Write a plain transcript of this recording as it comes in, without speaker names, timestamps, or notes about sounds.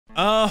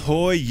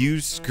Ahoy,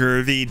 you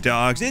scurvy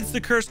dogs. It's the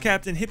Cursed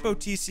Captain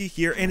HitboTC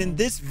here, and in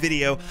this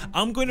video,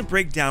 I'm going to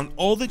break down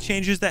all the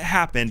changes that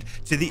happened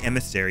to the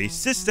Emissary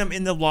system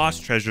in the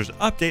Lost Treasures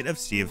update of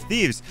Sea of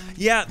Thieves.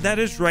 Yeah, that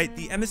is right,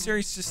 the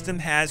Emissary system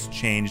has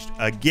changed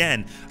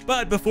again.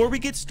 But before we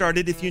get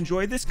started, if you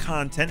enjoy this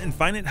content and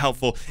find it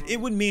helpful,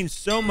 it would mean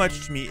so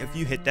much to me if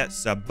you hit that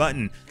sub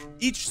button.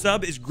 Each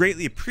sub is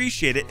greatly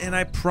appreciated, and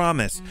I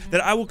promise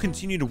that I will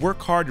continue to work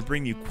hard to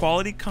bring you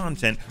quality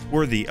content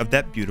worthy of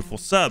that beautiful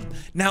sub.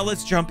 Now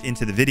let's jump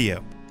into the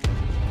video.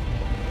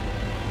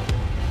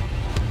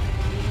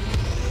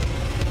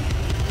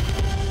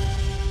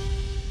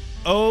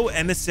 Oh,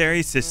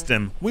 Emissary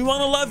system, we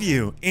want to love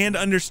you and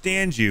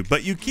understand you,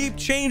 but you keep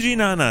changing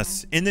on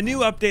us. In the new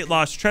update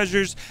Lost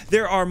Treasures,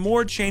 there are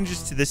more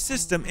changes to the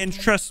system, and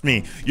trust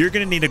me, you're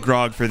going to need a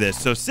grog for this.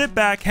 So sit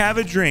back, have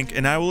a drink,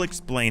 and I will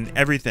explain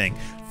everything.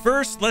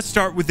 First, let's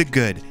start with the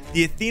good.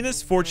 The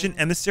Athena's Fortune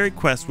Emissary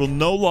quest will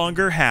no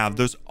longer have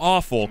those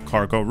awful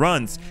cargo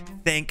runs.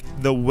 Thank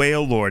the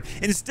Whale Lord.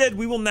 Instead,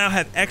 we will now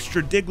have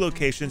extra dig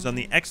locations on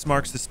the X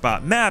marks the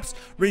spot maps,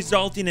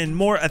 resulting in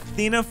more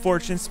Athena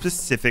Fortune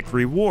specific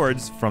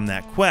rewards from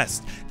that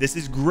quest. This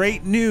is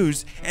great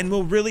news and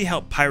will really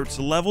help pirates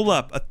level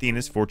up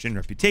Athena's Fortune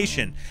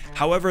reputation.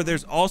 However,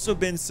 there's also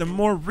been some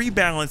more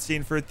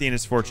rebalancing for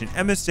Athena's Fortune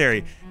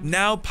Emissary.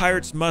 Now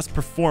pirates must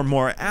perform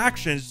more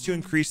actions to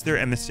increase their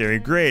Emissary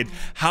grade.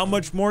 How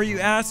much more, you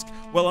ask?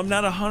 Well, I'm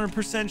not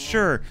 100%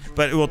 sure,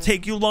 but it will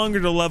take you longer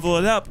to level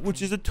it up,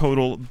 which is a total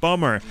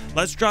bummer.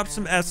 Let's drop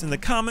some S in the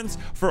comments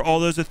for all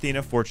those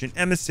Athena Fortune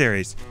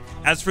emissaries.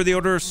 As for the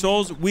Order of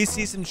Souls, we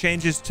see some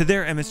changes to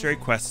their emissary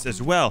quests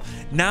as well.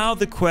 Now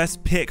the quests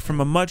pick from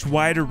a much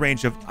wider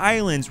range of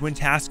islands when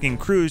tasking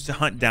crews to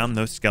hunt down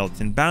those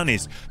skeleton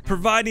bounties,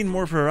 providing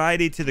more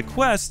variety to the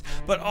quest,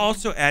 but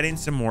also adding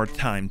some more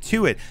time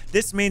to it.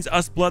 This means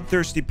us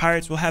bloodthirsty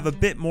pirates will have a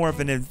bit more of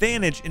an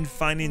advantage in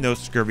finding those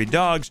scurvy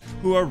dogs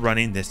who are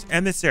running this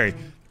emissary.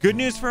 Good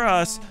news for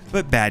us,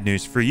 but bad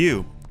news for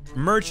you.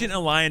 Merchant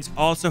Alliance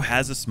also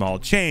has a small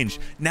change.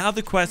 Now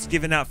the quests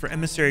given out for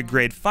Emissary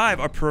Grade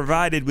 5 are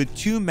provided with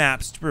 2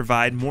 maps to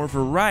provide more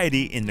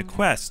variety in the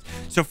quest.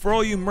 So for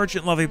all you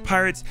merchant-loving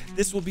pirates,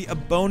 this will be a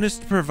bonus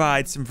to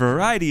provide some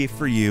variety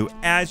for you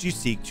as you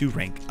seek to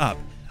rank up.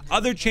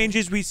 Other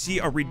changes we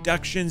see are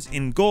reductions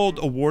in gold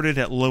awarded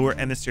at lower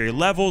emissary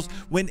levels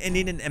when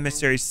ending an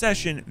emissary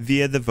session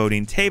via the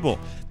voting table.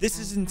 This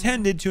is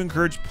intended to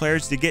encourage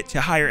players to get to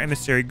higher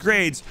emissary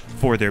grades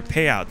for their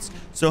payouts.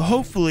 So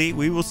hopefully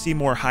we will see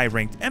more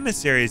high-ranked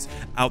emissaries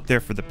out there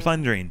for the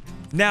plundering.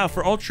 Now,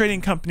 for all trading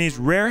companies,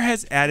 Rare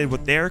has added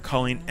what they are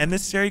calling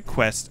Emissary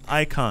Quest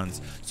icons.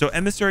 So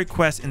Emissary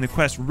Quests in the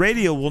Quest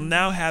Radio will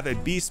now have a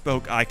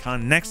bespoke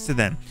icon next to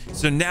them.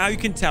 So now you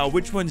can tell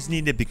which ones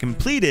need to be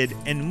completed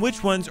and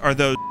which ones are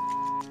those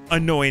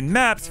annoying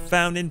maps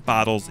found in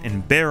bottles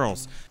and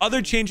barrels.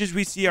 Other changes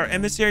we see are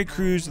emissary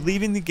crews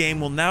leaving the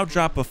game will now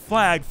drop a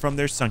flag from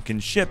their sunken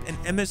ship, and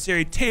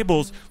emissary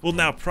tables will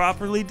now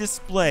properly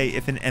display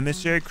if an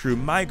emissary crew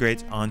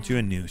migrates onto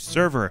a new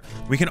server.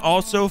 We can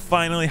also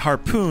finally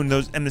harpoon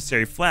those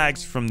emissary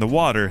flags from the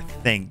water,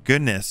 thank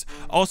goodness.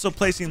 Also,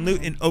 placing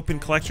loot in open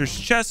collector's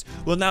chests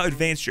will now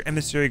advance your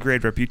emissary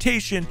grade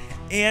reputation,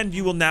 and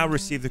you will now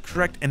receive the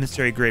correct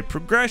emissary grade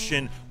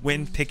progression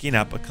when picking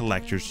up a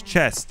collector's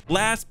chest.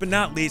 Last but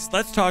not least,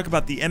 let's talk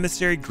about the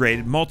emissary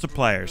graded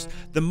multipliers.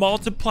 The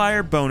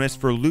multiplier bonus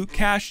for loot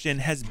cashed in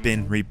has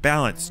been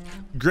rebalanced.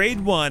 Grade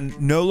 1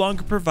 no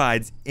longer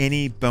provides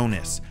any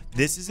bonus.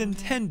 This is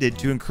intended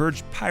to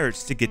encourage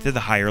pirates to get to the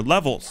higher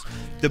levels.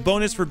 The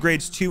bonus for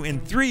grades 2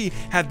 and 3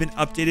 have been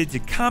updated to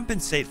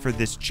compensate for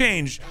this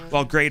change,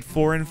 while grade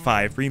 4 and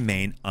 5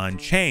 remain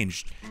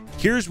unchanged.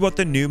 Here's what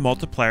the new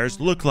multipliers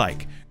look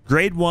like.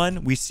 Grade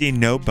 1, we see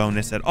no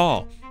bonus at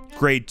all.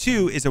 Grade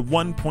 2 is a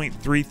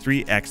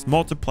 1.33x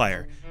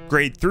multiplier.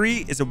 Grade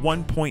 3 is a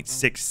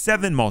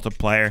 1.67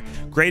 multiplier.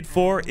 Grade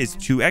 4 is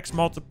 2x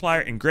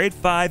multiplier, and grade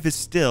 5 is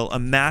still a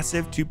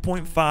massive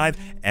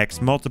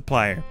 2.5x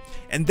multiplier.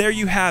 And there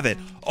you have it,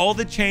 all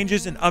the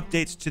changes and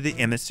updates to the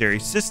emissary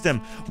system.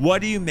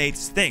 What do you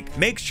mates think?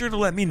 Make sure to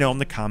let me know in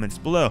the comments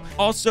below.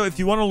 Also, if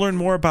you want to learn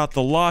more about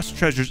the Lost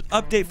Treasures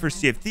update for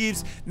Sea of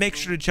Thieves, make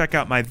sure to check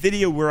out my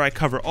video where I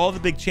cover all the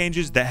big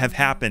changes that have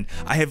happened.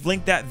 I have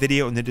linked that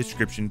video in the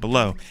description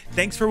below.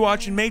 Thanks for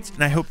watching, mates,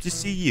 and I hope to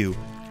see you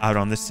out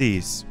on the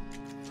seas.